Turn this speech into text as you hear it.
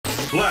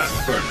Blast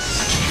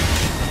Furnace.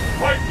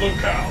 Fight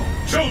locale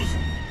chosen.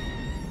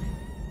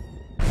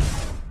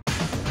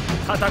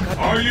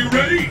 Are you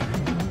ready?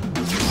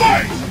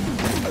 Fight!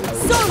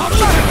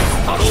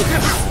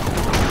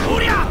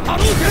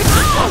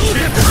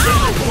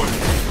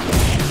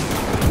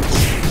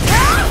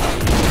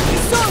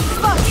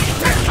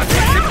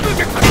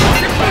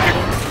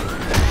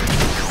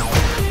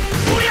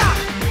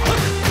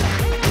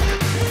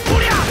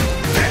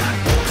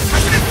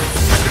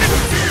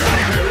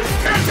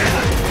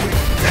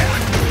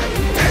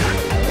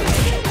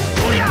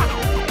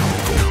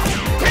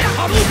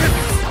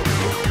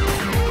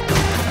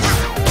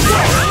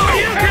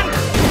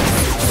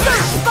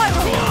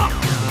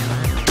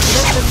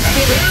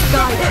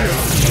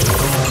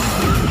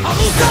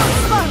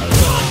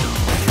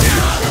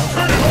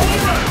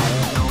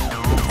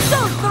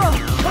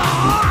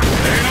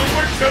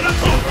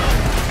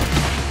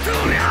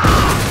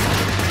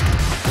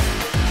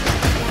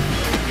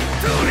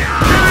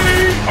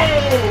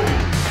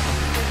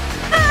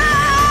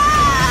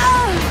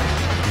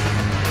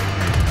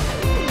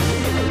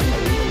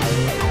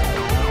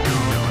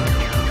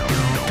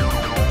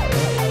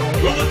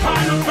 Will the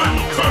tide of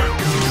battle turn?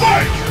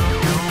 Fight!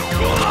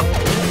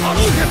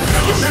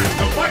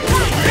 The fight is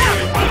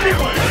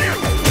underway!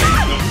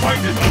 The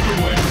fight is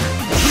underway!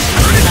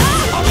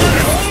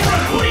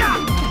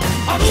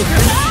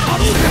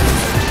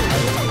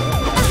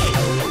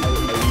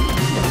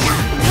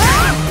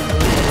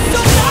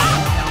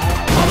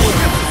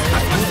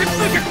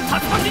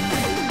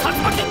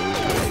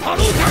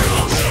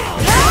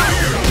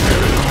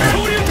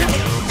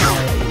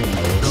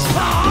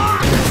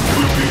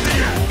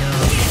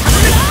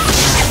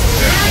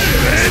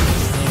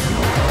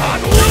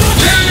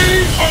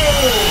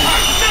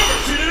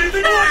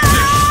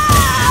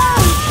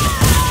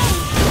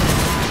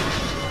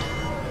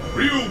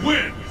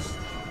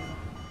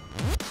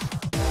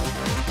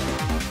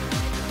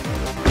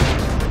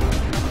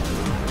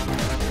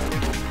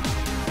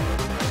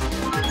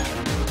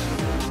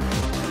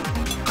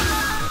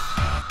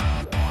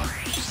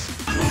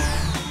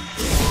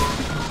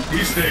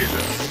 East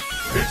Asia,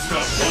 pit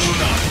stop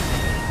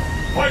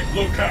 109. Fight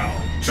locale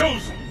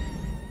chosen.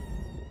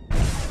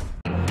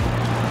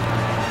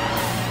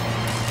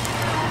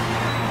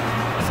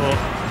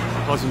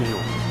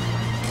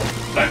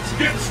 Let's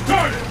get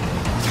started.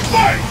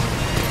 Fight!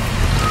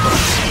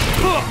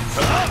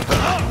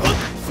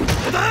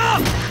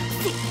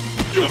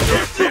 The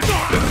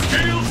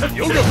scales have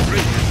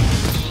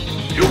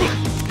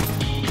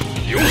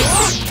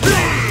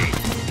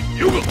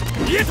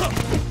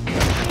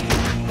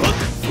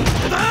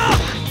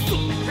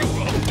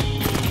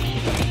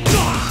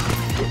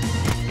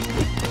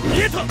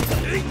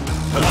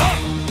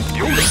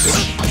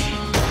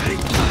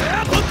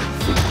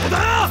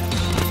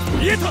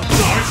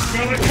I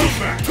smell a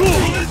comeback!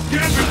 Let's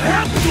get it!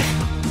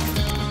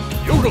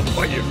 Yoga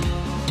fire!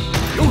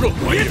 Yoga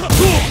fire!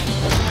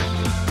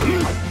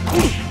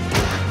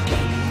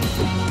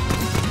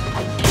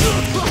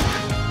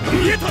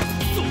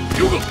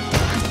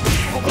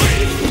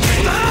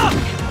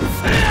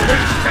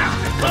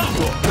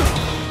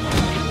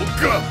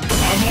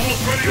 I'm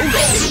almost ready to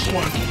go this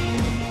one!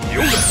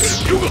 Yoga!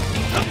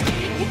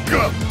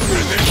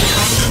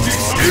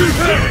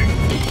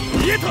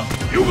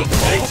 Yoga!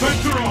 All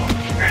sets are on!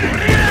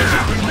 And it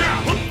happen now!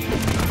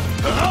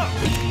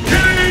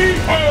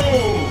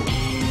 K.O.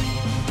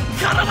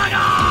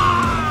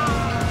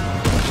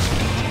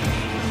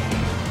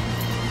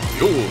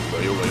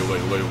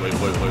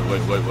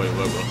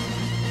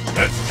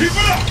 Let's keep it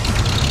up!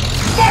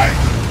 Fight!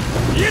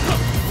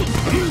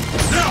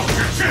 Now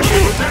your chance to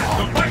attack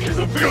the fight is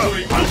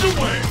officially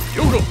underway!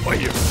 Yoga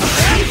fire!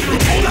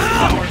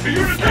 Power to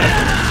your attack!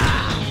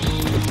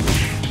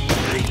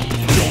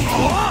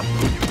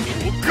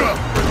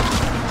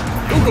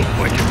 Yoga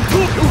fire!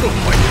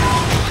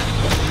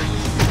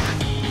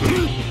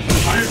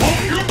 I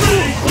hope you're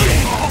ready!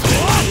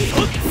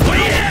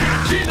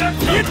 See that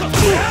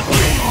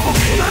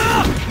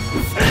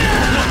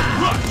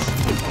rush!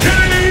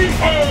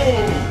 K.O.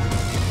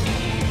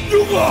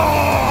 Yoga!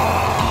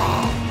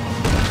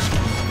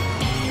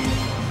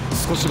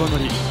 少しばか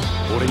り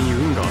俺に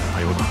運があっ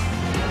たようだ。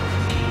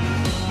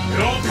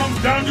It all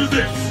comes down to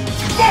this.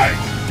 Fight!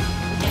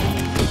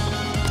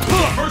 The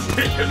first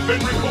hit has been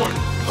recorded.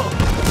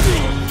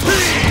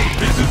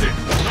 This is it.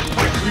 The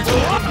fight we've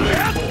all been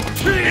waiting for.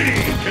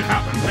 Anything can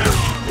happen now.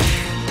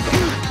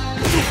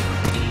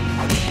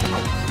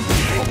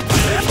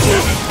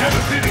 There's a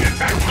devastating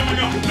attack coming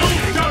up. No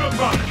doubt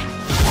about it.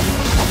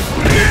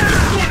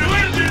 It's going to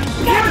end in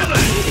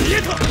violence.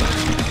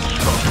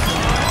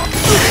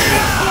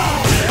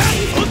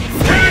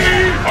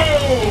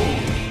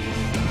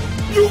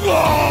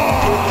 Yuga!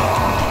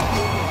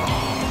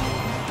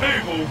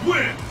 Abel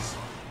wins!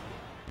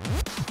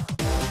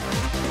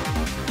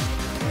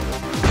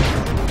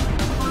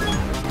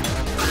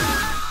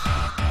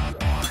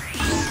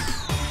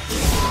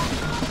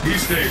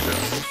 East Asia,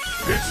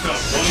 pit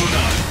stop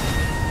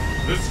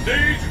 109. The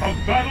stage of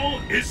battle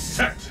is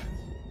set.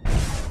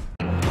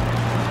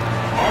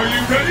 Are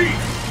you ready?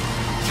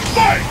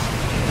 Fight!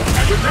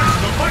 And with that,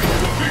 the fight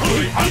is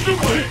officially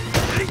underway!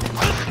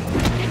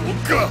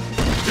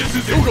 This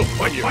is it! The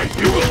fight you've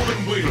all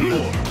been waiting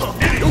for!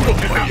 Anything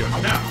can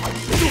happen now!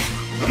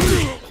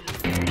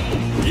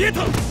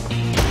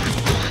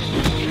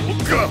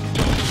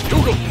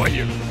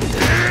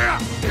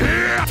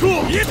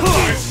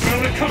 I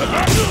smell it coming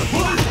back!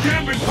 Will this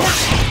gambit work?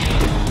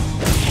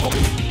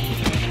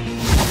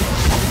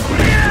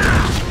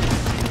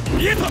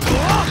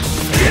 I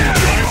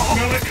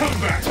smell it come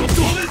back! Will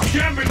this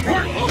gambit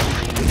work?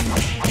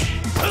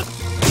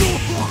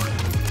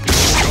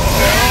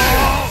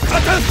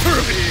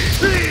 Catastrophe!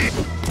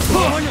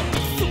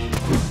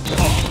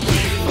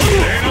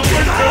 And all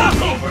my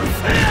show's over!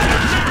 I've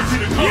never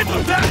seen a combo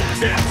that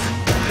intense!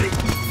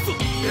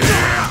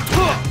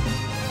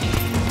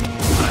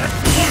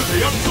 What are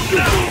they up to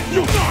now?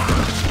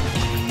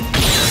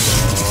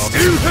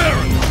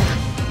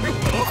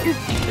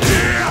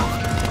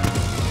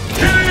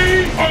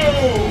 K.O.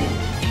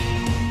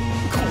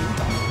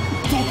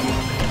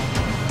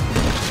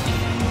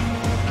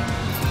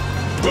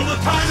 Will the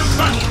tide of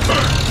battle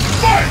turn?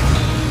 Fight!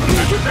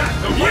 And with that,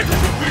 the fight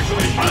is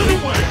officially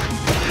underway!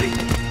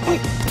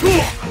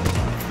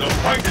 The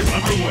fight is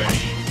underway!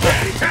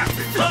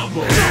 Fantastic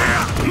combo!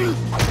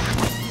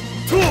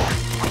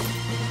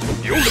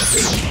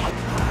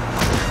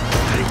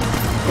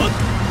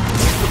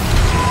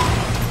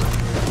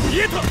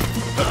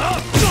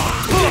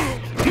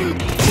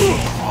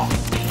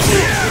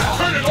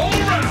 Turn it all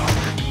around!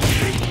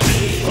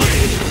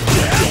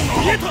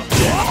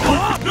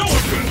 No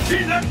one could have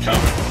seen that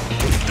coming!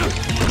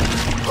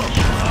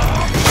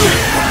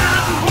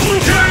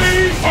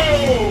 K.O.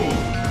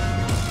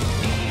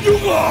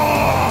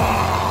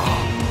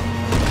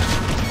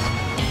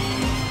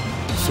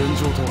 戦場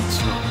とは違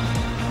う。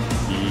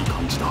いい感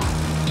じだ。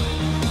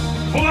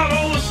Pull out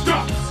all the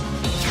stops!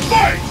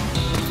 Fight!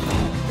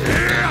 The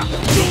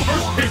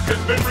first hit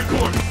has been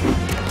recorded.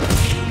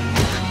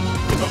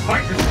 The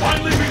fight has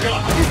finally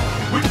begun.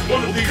 Which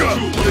one of these two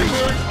will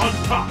emerge on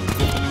top?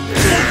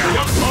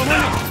 Up to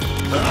now!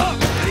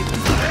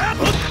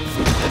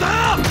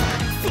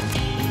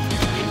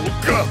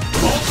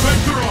 All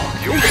bets are on!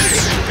 It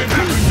can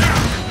happen now!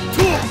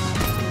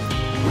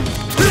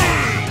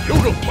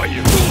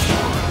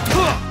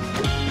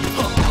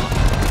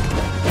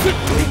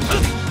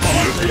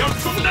 What are they up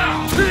to now?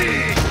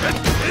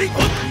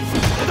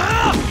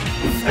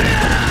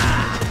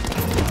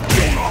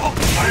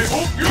 I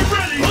hope you're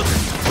ready!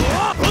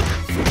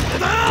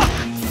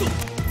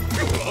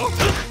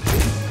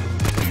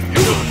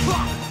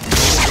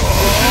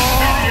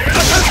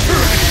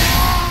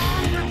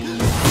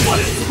 What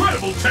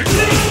incredible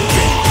technique!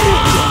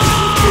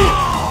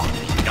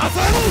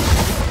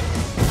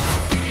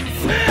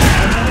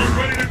 I'm almost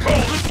ready to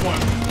call this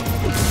one!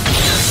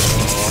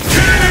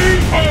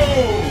 K.O.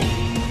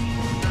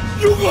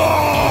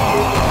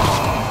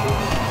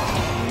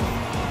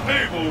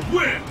 Abel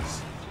wins!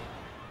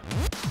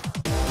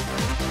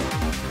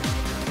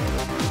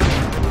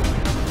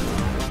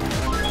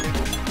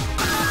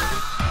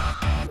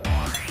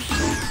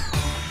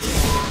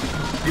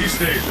 East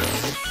Asia,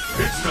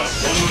 pit stop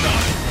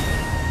 109.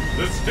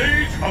 The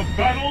stage of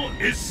battle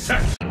is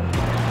set. The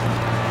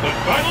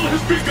battle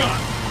has begun.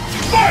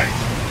 Fight!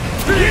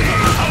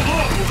 How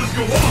long will this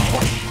go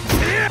on?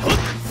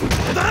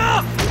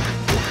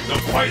 The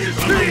fight is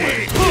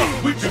underway.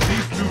 Which of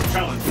these two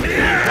talents will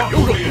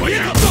probably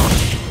achieve?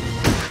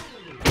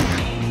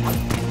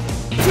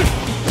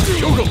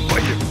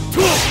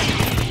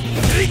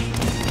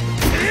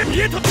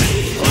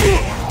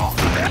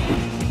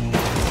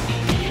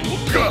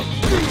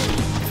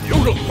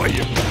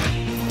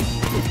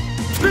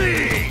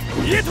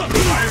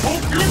 I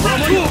hope you're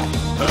ready! All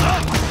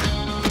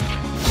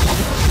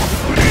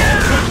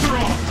are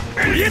off!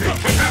 Anything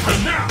can happen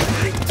now!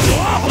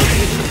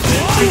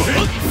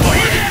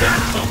 Where did that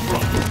come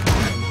from?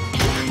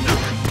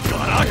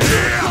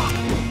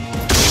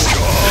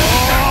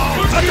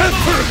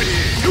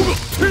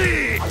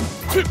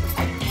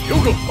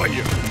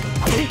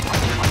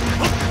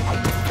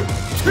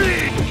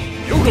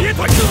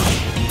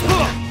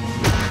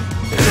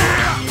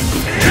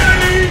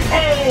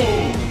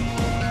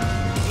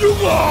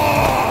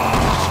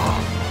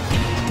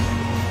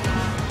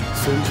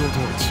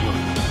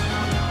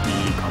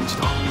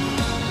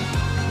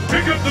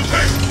 Pick up the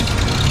pace!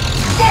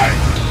 Fight!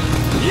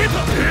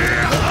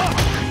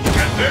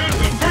 And there's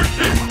the first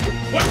hit!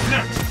 What's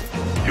next?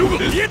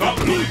 This bout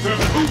will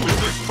determine who is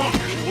the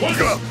strongest once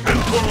and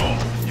for all!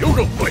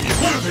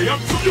 What are they up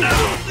to now?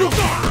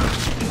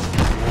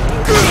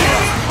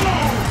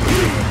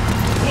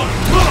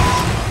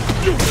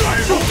 I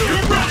hope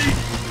you're ready!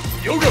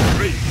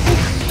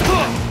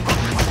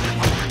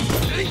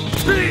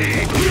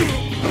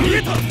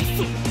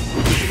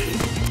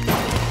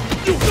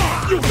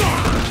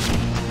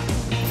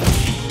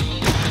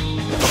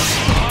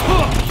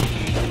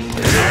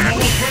 I'm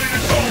almost ready to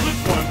call this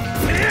one!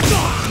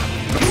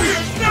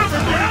 We're never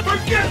gonna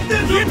forget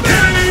this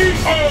event!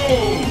 K.O.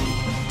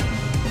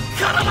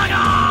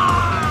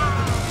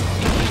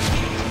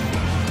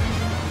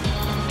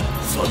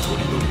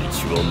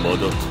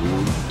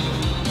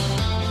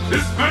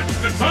 This match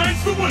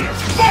decides the winner.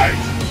 Fight!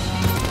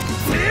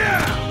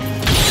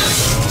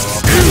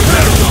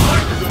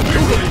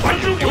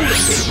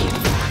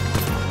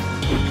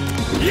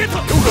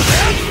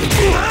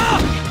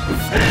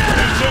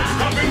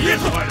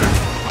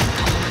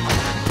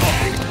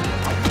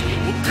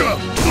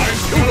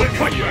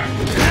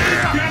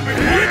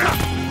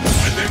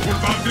 I think we're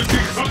about to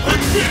see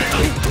something big.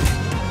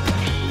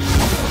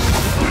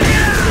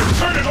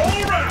 Turn it all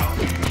around.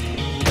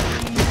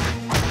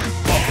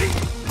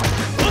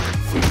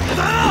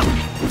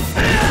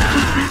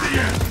 Could be the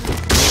end.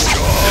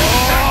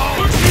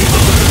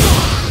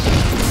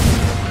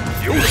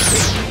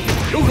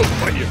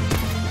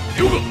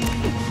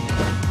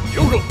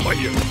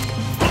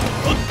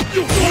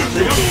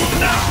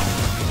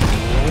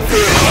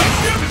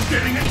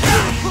 Devastating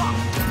attack!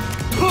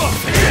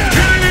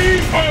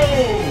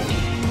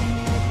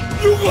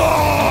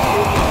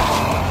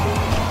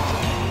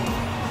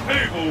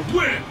 Abel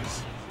wins!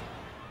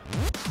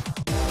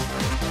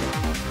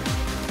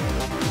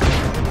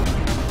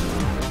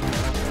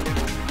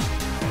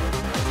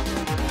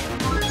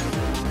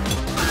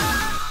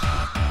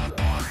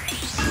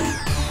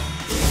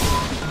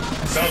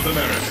 South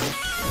America,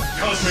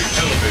 Cosmic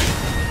Elevation.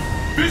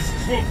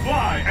 Fists will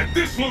fly at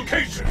this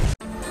location!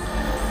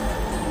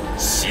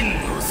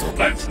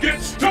 Let's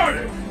get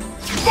started!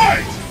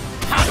 Fight!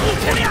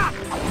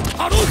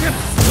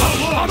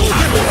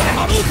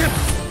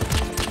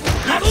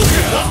 This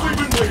is what we've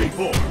been waiting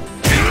for!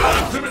 The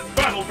ultimate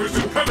battle for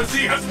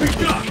supremacy has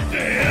begun!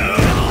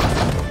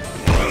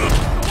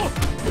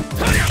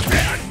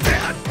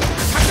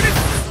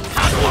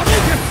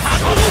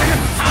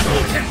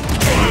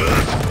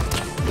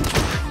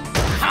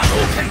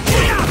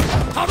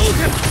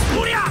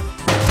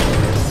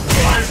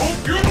 I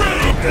hope you're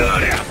ready!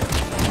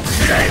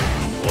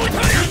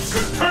 This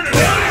could turn it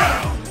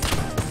around!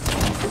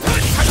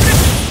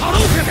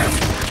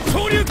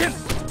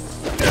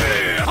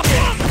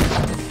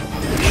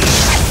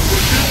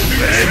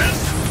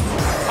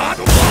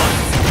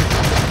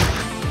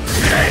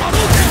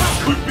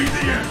 Could be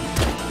the end!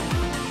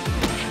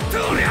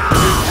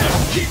 Just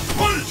keep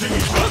punishing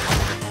each other!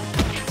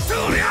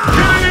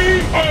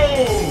 K.O.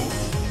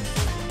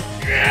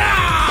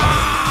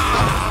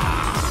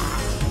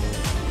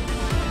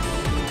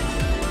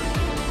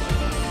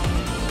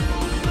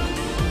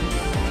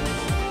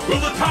 Will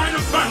the tide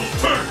of battle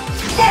turn?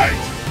 Fight!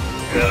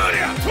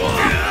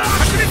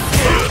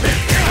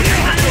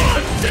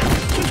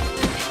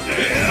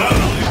 It's not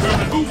only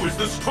determine who is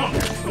the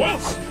strongest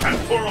once and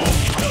for all.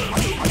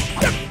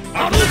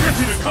 I'm ready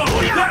to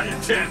accomplish that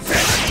intent.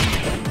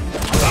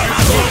 I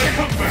saw it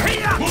come back.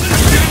 Will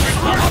this damage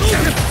work?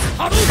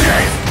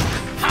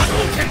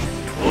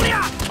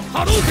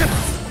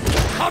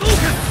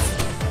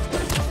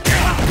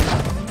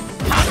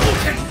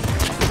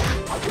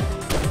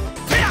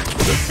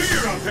 The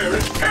fear out there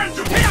is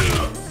tangible!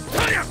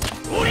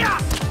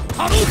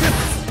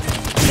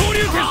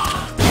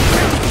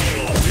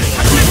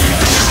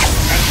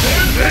 And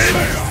then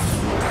there!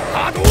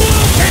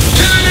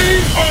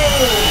 K.O.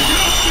 You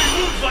don't see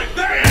moves like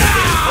that!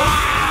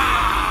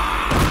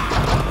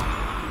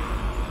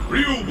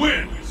 Ryu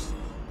wins!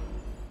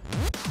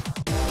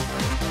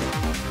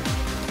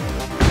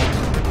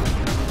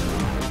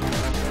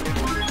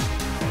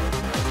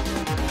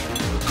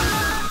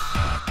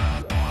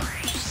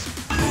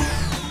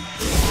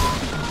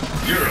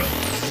 Europe,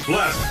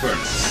 blast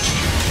furnace.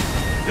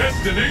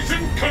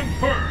 Destination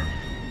confirmed.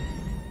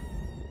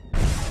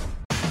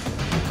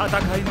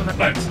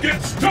 Let's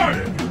get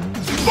started.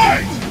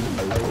 Fight!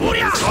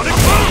 Sonic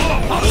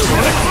Boom!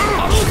 Sonic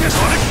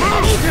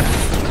Boom!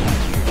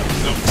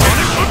 The fight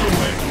is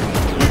underway.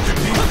 Which of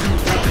these two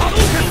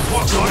talents will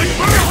walk away?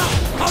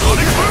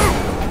 Sonic Boom!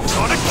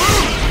 Sonic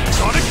Boom!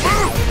 Sonic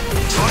Boom!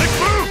 Sonic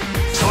Boom!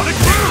 Sonic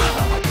Boom!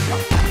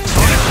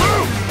 Sonic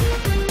Boom!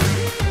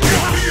 The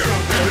fear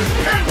out there is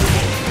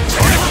tangible!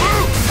 Sonic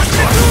Boom!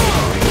 Sonic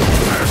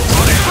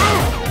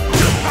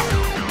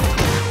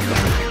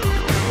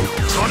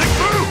Boom! Sonic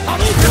Boom! Sonic Boom! Sonic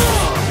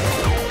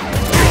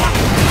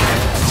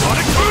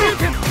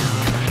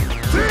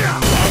Boom!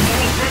 I'm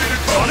almost ready to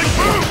call Sonic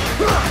Boom!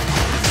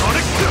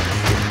 Sonic Boom!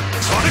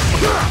 Sonic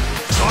Boom!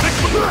 Sonic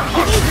Boom!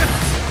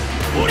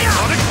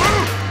 Sonic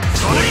Boom!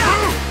 Sonic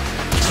Boom!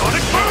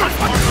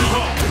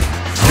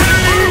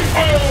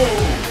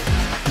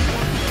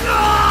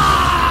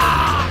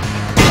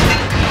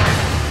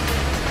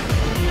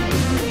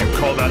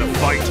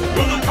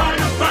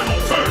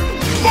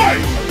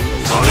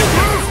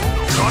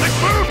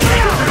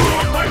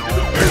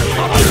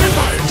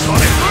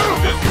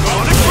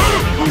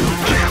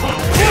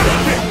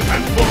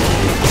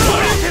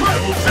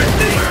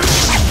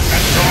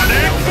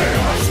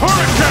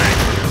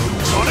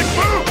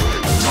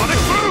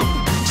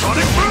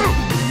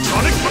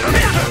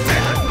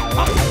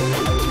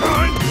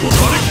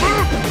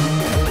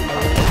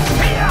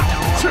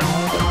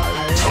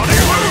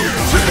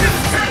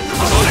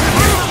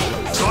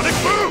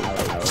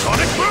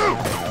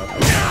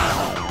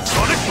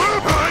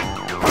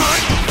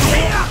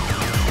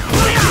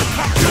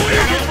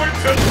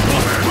 Just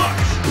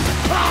rush!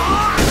 I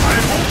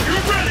hope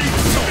you're ready!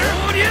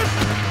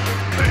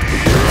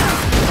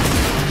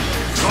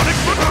 Sonic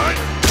Foot!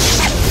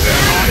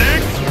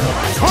 Sonic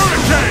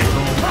Hurricane!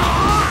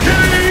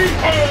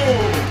 K.O.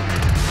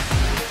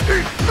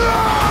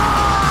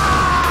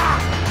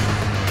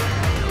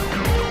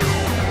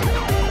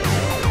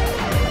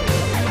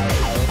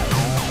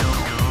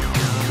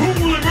 Who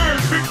will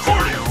emerge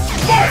victorious?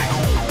 Fight!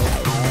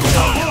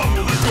 How long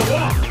will this go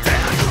on?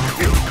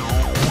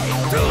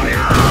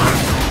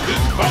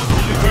 This bout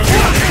will determine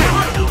an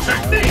incredible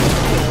technique!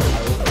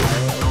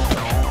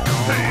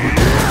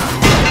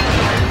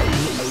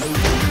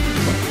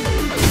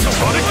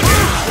 Sonic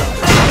Move!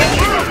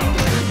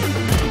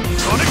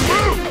 Sonic Move! Sonic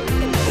Move!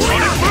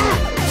 Sonic Move!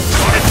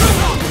 Sonic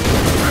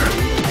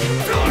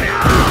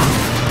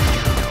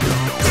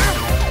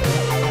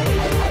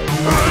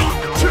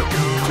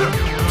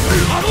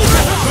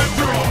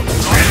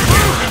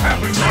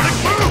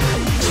Move!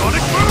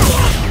 Sonic Move!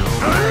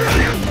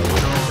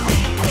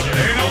 It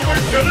ain't over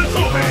till it's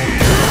over!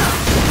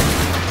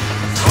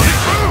 Sonic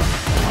Move!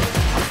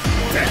 Sonic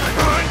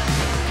Move!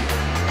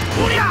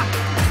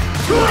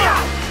 Sonic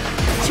Move!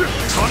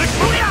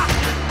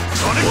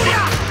 Sonic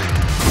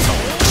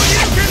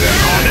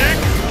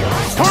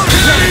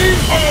Hurricane!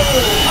 Oh!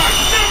 I've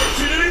never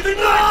seen anything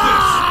like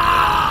this!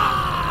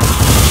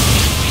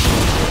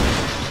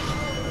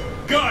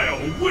 Guile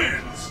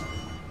wins!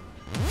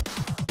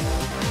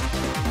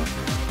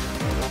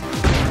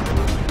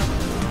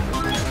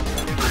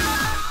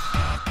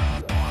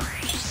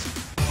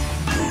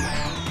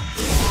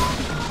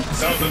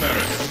 South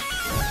America,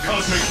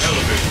 Cosmic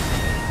Elevation,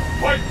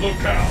 Fight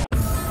Locale.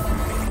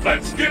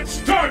 Let's get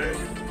started!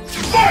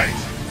 Fight!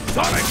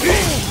 Sonic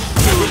Boom!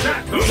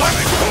 Attack the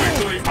Sonic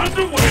officially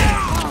underway!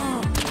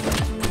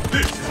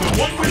 This is the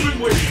one we've been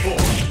waiting for!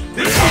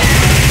 This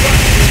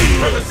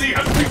supremacy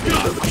has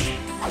begun!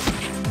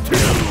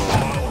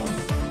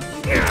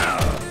 I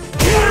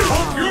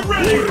hope you're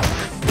ready!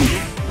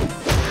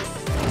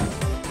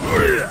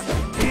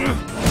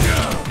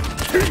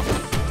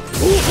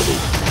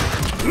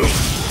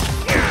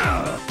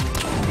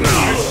 I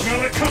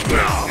smell it coming!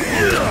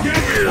 Get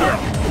it!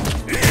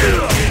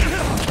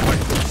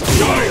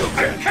 Style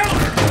and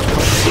counter!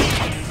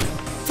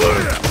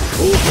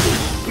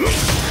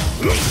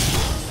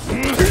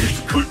 This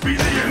could be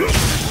the end!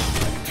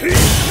 K.O.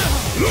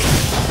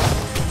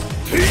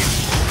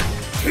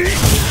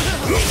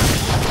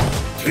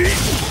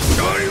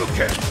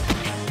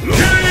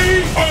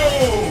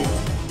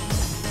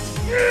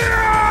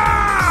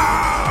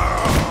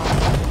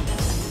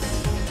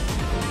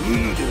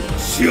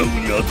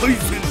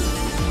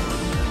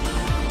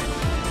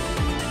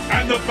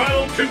 And the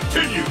battle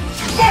continues!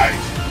 Fight!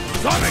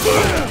 Sonic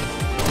Boom!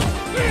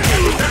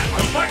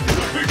 The fight is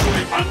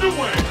officially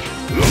underway!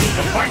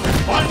 The fight has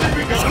finally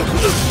begun!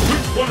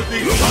 Which one of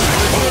these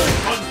Sonics goes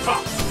on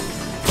top?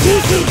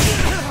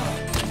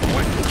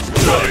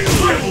 Sonic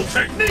incredible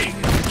technique!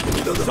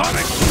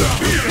 Sonic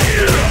spear!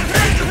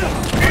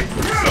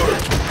 Incredible!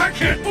 I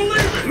can't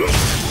believe it!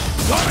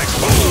 Sonic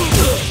Boom!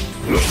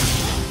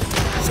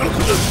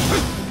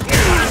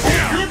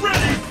 You're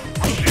ready!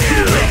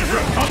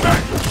 Come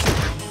back!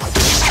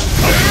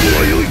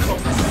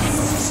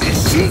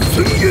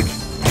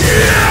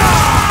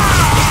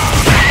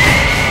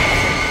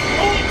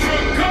 Ultra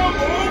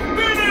Combo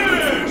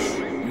finish!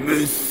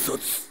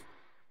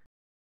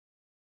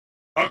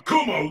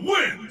 Akuma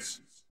wins!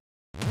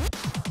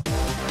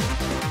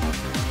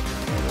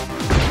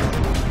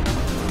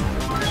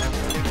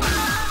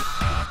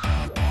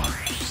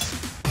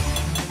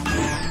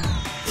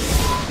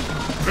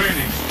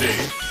 Training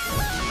stage.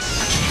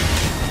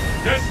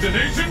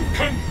 Destination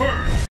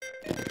confirmed.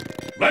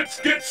 Let's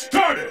get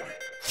started.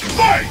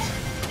 Fight!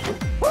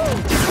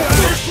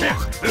 First hit.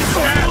 This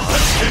man's a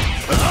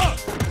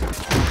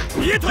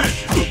hit. This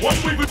is the one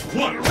we've been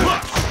wanting.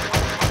 Rush.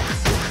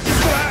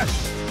 Flash.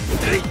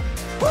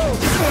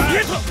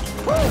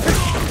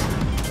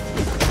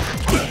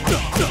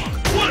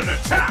 What an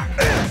attack!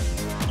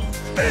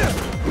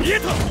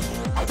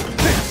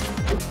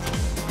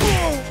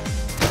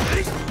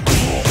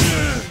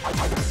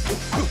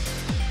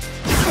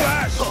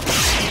 Flash!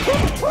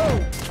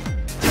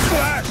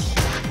 Flash!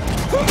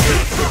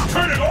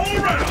 Turn it all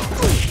around!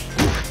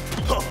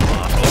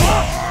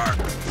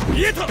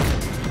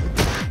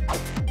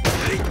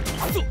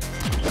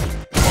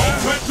 All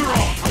bets are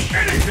off!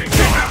 Anything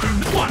can happen!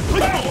 One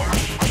power!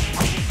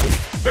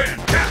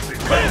 Fantastic!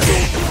 Flash!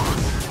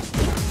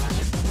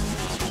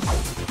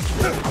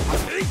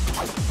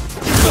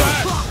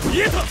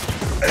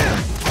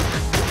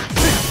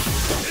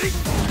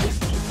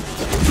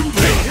 Too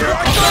late! Here I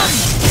come!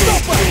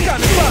 Somebody got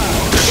it!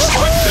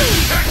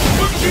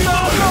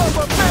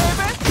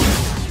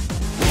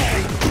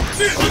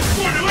 This is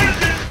going to end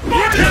it!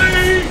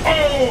 K.O.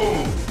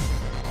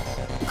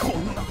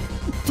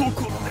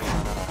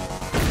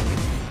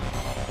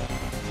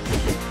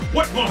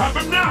 What will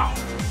happen now?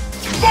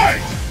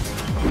 Fight!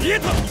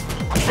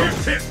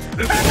 First hit,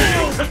 the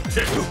scale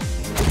continues.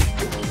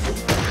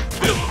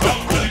 This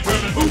bout will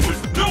determine who was.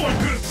 No one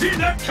could have seen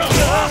that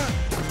coming.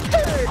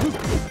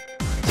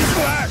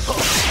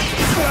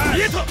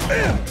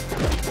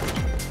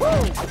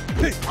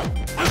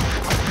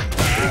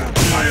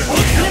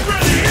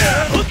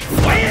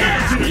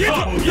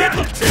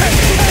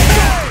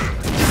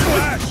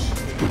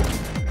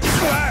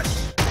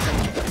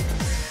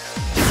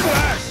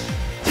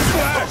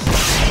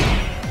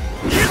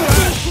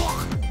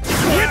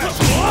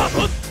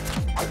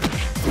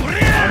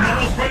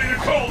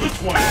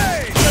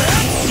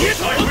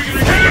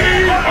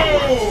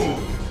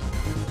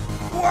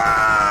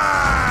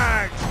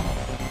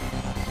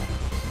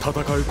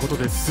 戦うこと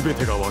で全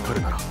てがわか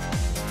るなら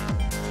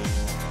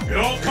It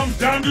all comes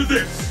down to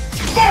this.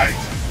 Fight!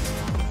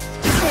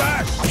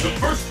 The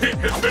first hit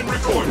has been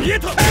recorded. This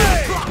is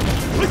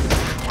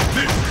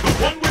the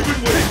one we've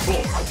been waiting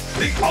for.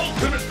 The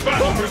ultimate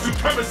battle for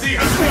supremacy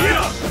has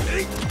begun.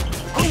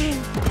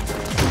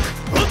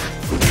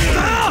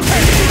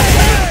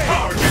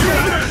 Power to your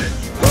advantage.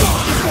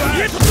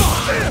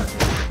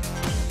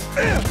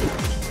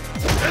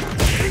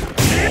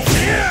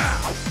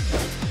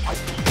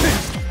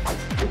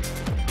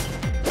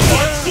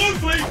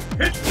 Smoothly,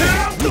 it's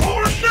down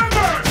or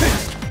never!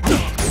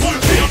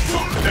 What's the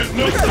upshot? There's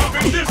no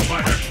stopping this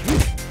fighter!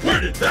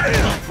 Where did that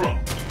come from?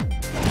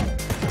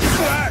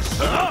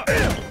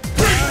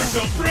 Brace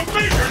yourself for a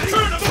major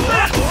turn of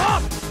events!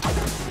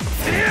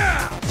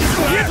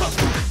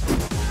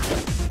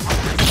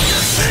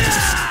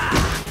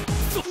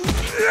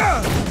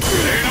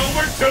 It ain't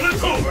over till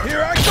it's over!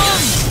 Here I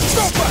come!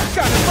 Go back,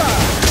 got it back!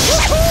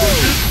 Will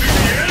this be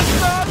the end? It's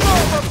not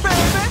over,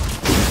 baby!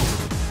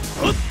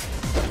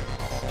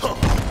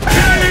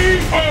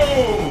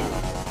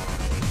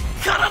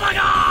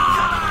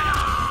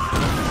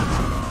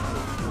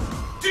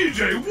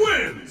 DJ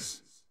wins!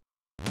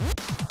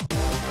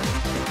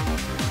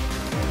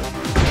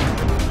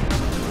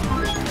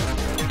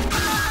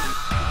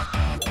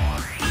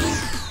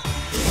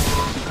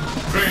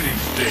 Training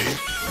stage.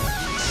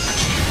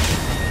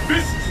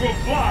 Fists will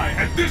fly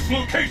at this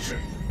location.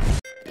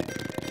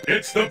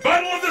 It's the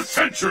battle of the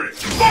century.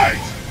 Fight!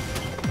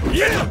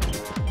 Yeah!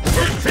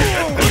 First hit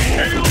at the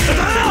scale of the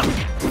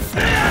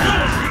no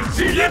one can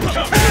see that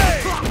coming.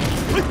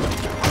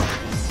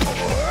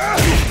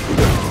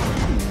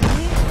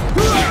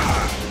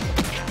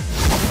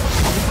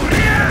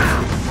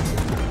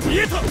 Use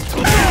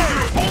your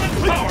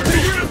opponent's power to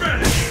your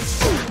advantage.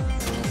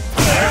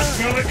 That's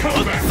not a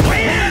comeback.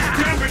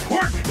 Damn it,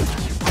 work!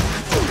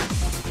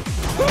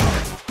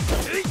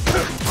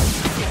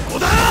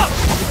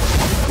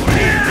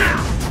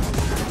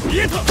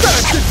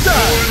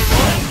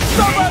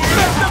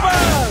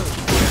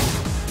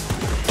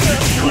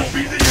 Could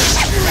be the end,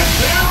 and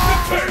there's the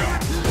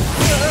payoff.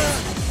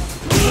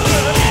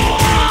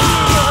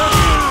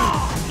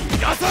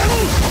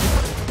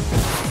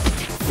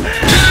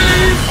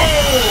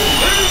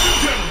 Ladies and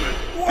gentlemen,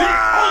 the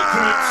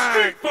ultimate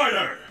street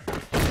fighter.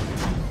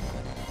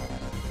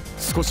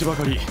 少しば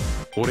かり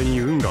俺に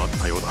運があっ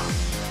たようだ。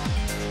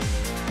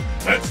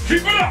Let's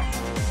keep it up.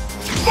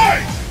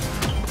 Fight!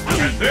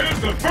 And there's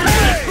the first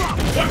hit.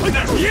 What's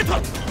next? This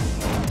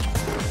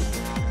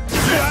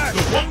is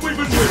the one we've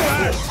been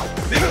waiting for.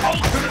 The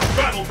ultimate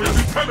battle for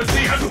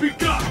supremacy has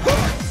begun.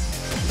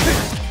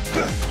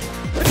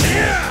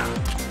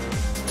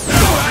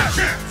 Now's your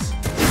chance.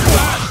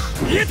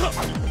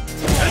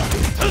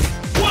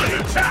 What an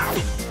attack!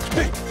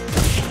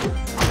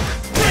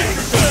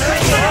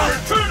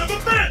 Return of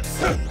events!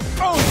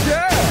 Oh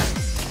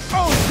yeah!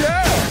 Oh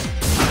yeah!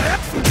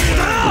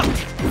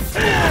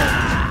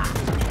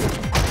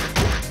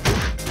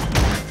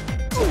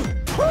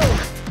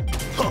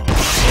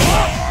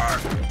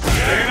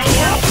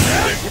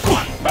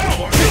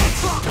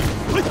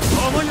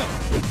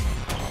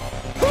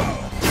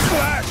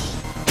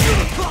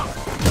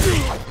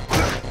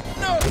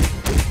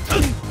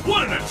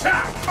 What an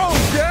attack! Oh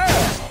yeah!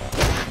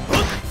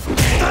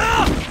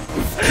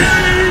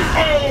 K.O.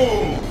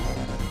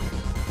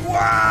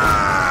 Wow!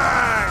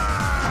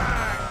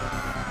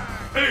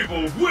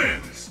 Abel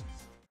wins!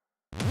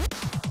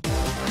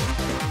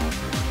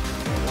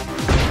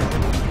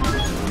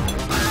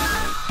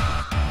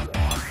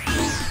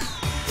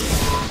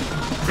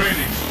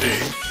 Training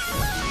stage.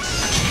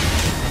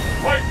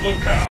 Fight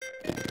locale.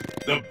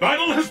 The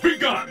battle has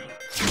begun!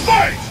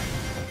 Fight!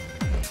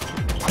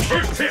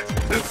 First hit,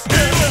 the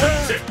scale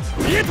has tipped.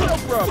 No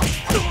problem.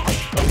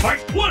 The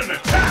fight, what an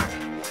attack!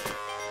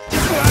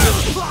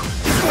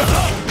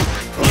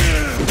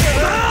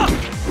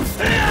 What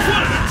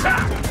an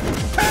attack!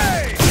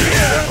 Hey!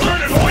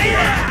 Turn it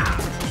over!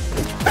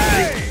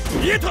 Hey!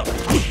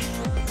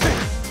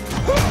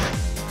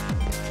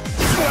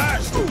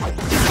 Flash!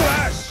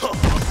 Flash!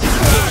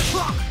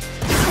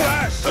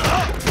 Flash!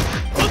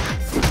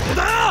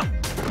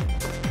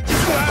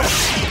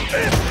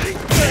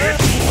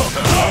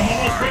 I'm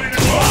almost ready to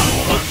go!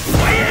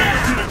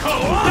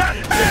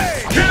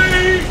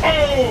 K.O.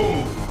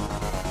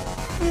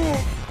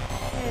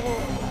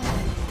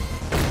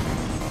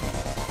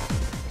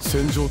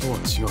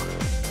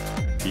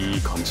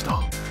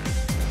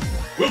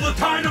 Will the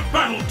tide of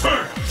battle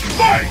turn?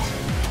 Fight!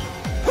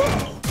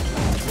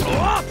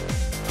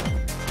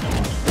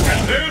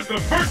 And there's the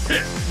first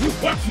hit!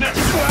 What's next?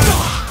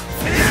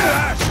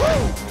 Flash! Flash!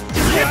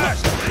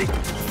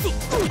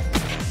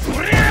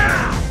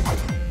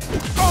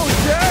 Oh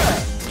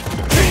yeah!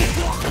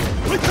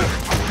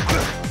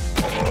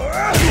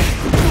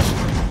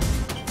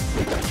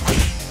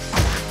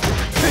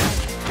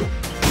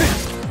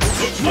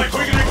 Looks like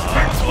we can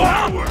expect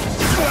fireworks!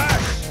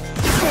 Flash!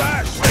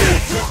 Flash!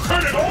 Just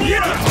turn it all around!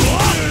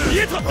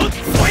 Never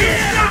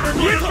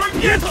going to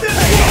forget this!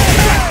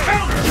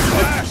 Counter!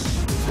 Flash!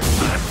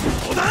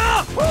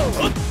 Flash!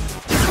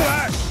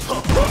 Flash! Flash!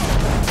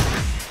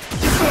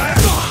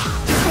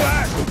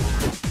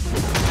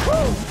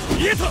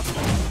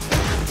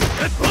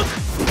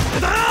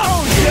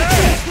 Oh yeah!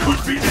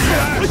 Could be the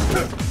end!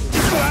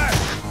 Flash!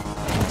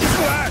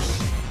 Flash!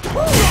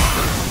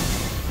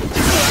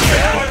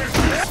 Fighters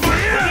can smite for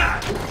that!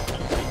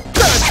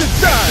 That's the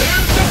time!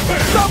 There's the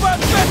first! Summer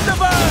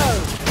Festival!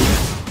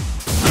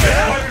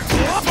 Fighters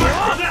can smite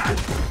for that!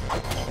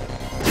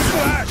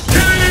 Flash!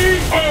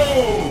 K.O.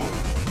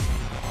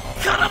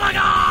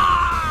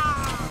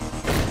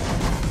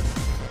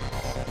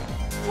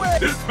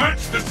 This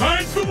match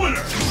decides the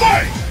winner!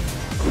 Fight!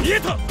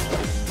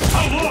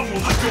 How long will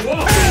this go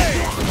on?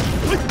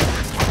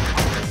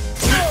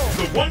 This is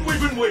the one we've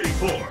been waiting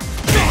for!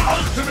 The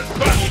ultimate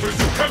battle for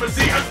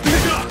supremacy has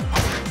begun!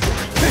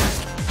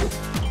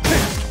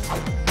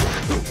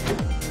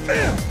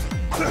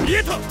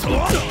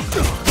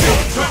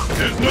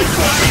 There's no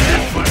time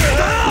to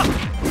fight!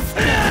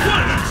 What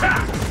an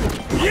attack!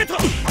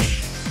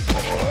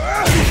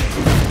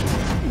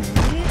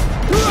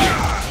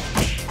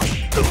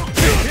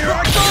 Here I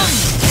come!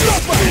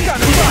 Somebody got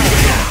to fight!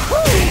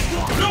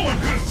 No one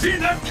could have seen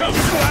that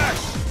coming!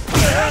 Flash!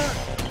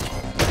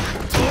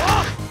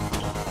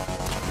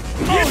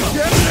 Oh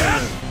yeah!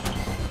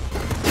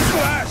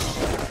 Flash!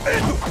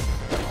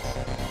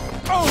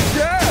 Oh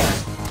yeah!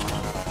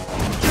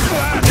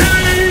 Flash!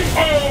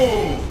 K.O.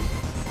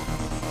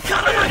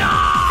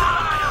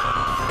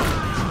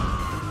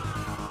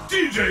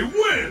 DJ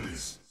wins!